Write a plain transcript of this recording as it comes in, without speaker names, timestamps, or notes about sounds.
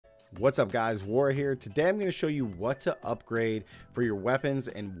What's up guys, War here. Today I'm going to show you what to upgrade for your weapons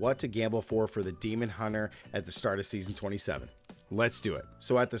and what to gamble for the Demon Hunter at the start of season 27. Let's do it.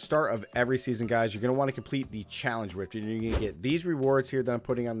 So at the start of every season guys, you're going to want to complete the challenge rift and you're going to get these rewards here that I'm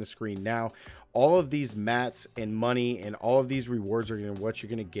putting on the screen now. All of these mats and money and all of these rewards are what you're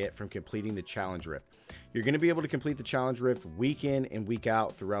going to get from completing the challenge rift. You're going to be able to complete the challenge rift week in and week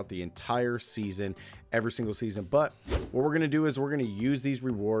out throughout the entire season, every single season. But what we're going to do is we're going to use these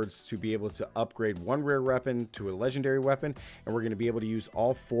rewards to be able to upgrade one rare weapon to a legendary weapon. And we're going to be able to use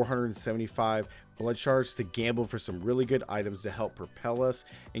all 475 bloodshards to gamble for some really good items to help propel us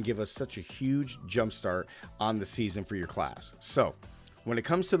and give us such a huge jump start on the season for your class. So when it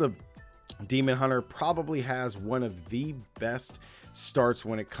comes to the Demon Hunter, probably has one of the best starts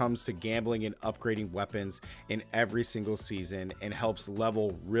when it comes to gambling and upgrading weapons in every single season, and helps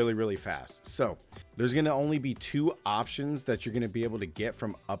level really fast. So there's going to only be two options that you're going to be able to get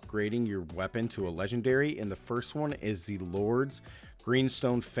from upgrading your weapon to a legendary, and the first one is the Lord's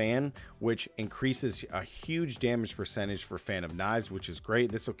Greenstone Fan, which increases a huge damage percentage for Fan of Knives, which is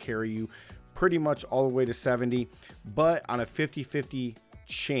great. This will carry you pretty much all the way to 70, but on a 50-50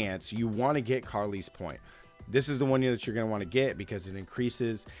 chance you want to get Carly's Point. This is the one that you're going to want to get because it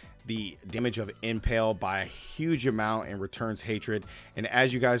increases the damage of impale by a huge amount and returns hatred. And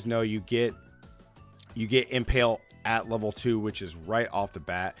as you guys know, you get impale at level 2, which is right off the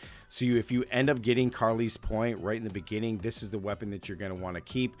bat. So if you end up getting Carly's Point right in the beginning, this is the weapon that you're going to want to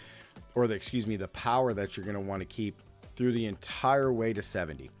keep, or the power that you're going to want to keep through the entire way to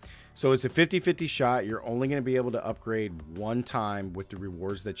 70. So it's a 50-50 shot. You're only going to be able to upgrade one time with the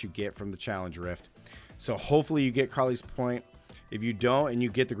rewards that you get from the challenge rift. So hopefully you get Carly's Point. If you don't and you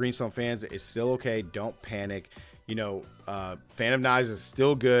get the Greenstone Fans, it's still okay. Don't panic. You know, Fan of Knives is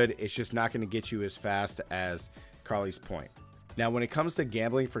still good. It's just not going to get you as fast as Carly's Point. Now, when it comes to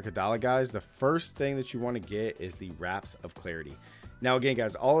gambling for Kadala, guys, the first thing that you want to get is the Wraps of Clarity. Now, again,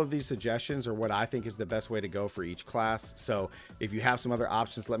 guys, all of these suggestions are what I think is the best way to go for each class. So if you have some other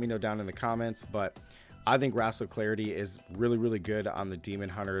options, let me know down in the comments. But I think Wraps of Clarity is really good on the Demon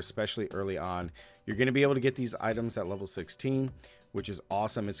Hunter, especially early on. You're going to be able to get these items at level 16, which is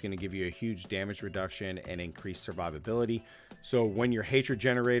awesome. It's going to give you a huge damage reduction and increased survivability. So when your hatred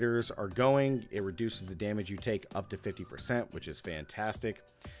generators are going, it reduces the damage you take up to 50%, which is fantastic.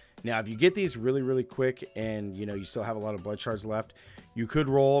 Now, if you get these really quick and you still have a lot of blood shards left, you could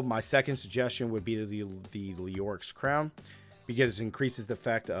roll. My second suggestion would be the Leoric's Crown, because it increases the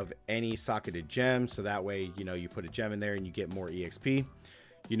effect of any socketed gem. So that way, you put a gem in there and you get more EXP.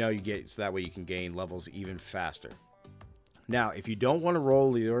 So that way you can gain levels even faster. Now, if you don't want to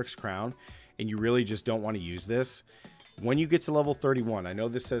roll Leoric's Crown and you really just don't want to use this, when you get to level 31, I know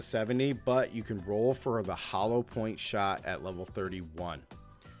this says 70, but you can roll for the hollow point shot at level 31.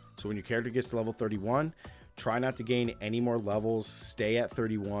 So when your character gets to level 31, try not to gain any more levels, stay at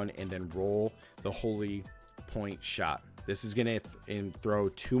 31, and then roll the holy point shot. This is going to throw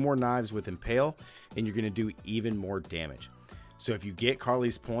 2 more knives with impale, and you're going to do even more damage. So if you get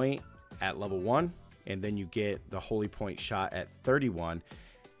Carly's Point at level 1, and then you get the holy point shot at 31,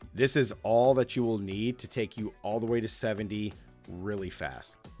 this is all that you will need to take you all the way to 70 really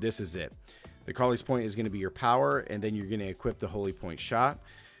fast. This is it. The Carly's Point is going to be your power, and then you're going to equip the holy point shot.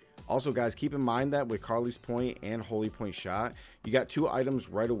 Also, guys, keep in mind that with Carly's Point and Holy Point Shot, you got 2 items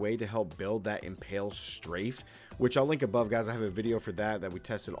right away to help build that Impale Strafe, which I'll link above, guys. I have a video for that we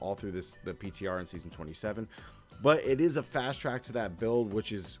tested all through the PTR in Season 27. But it is a fast track to that build,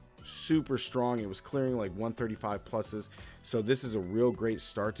 which is super strong. It was clearing like 135 pluses. So this is a real great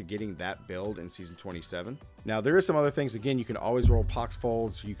start to getting that build in Season 27. Now, there are some other things. Again, you can always roll Pox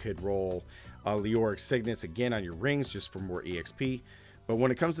Folds. You could roll Leoric's Signets again on your rings just for more EXP. But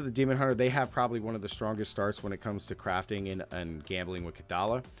when it comes to the Demon Hunter, they have probably one of the strongest starts when it comes to crafting and gambling with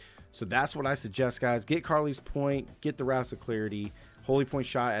Kadala. So that's what I suggest, guys. Get Carly's Point, get the Wraps of Clarity, Holy Point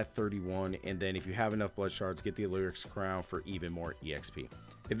Shot at 31, and then if you have enough blood shards, get the Leoric's Crown for even more EXP.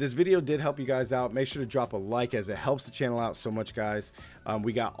 If this video did help you guys out, make sure to drop a like, as it helps the channel out so much, guys.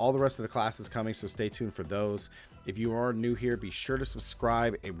 We got all the rest of the classes coming, so stay tuned for those. If you are new here, be sure to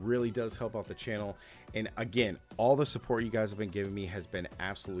subscribe. It really does help out the channel. And again, all the support you guys have been giving me has been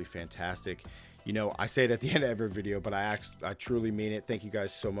absolutely fantastic. I say it at the end of every video, but I truly mean it. Thank you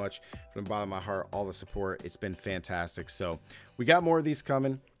guys so much from the bottom of my heart, all the support. It's been fantastic. So we got more of these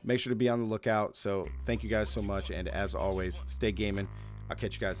coming. Make sure to be on the lookout. So thank you guys so much. And as always, stay gaming. I'll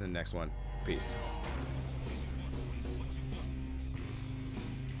catch you guys in the next one. Peace.